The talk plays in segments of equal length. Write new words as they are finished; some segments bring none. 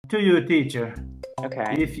To you, teacher.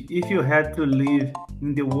 Okay. If you had to live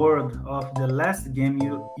in the world of the last game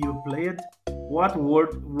you played, what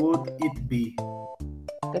word would it be?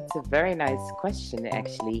 That's a very nice question,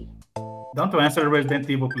 actually. Don't answer Resident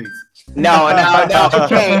Evil, please. No.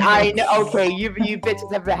 Okay, I know. Okay, you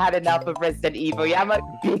bitches have had enough of Resident Evil. Yeah, I'm a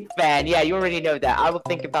big fan. Yeah, you already know that. I will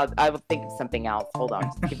think of something else. Hold on,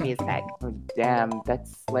 just give me a sec. Oh, damn,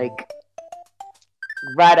 that's like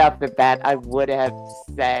right off the bat. I would have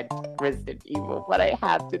said Resident Evil, but I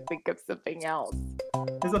had to think of something else.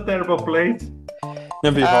 It's a terrible place.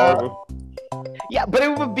 It'd be horrible. Yeah, but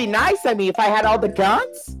it would be nice. I mean, if I had all the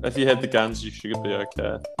guns. If you had the guns, you should be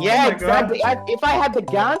okay. Yeah, Oh exactly. If I had the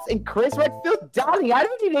guns and Chris Redfield, darling, I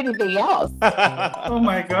don't need anything else. Oh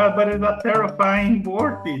my god, but it's a terrifying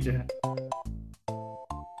word, teacher.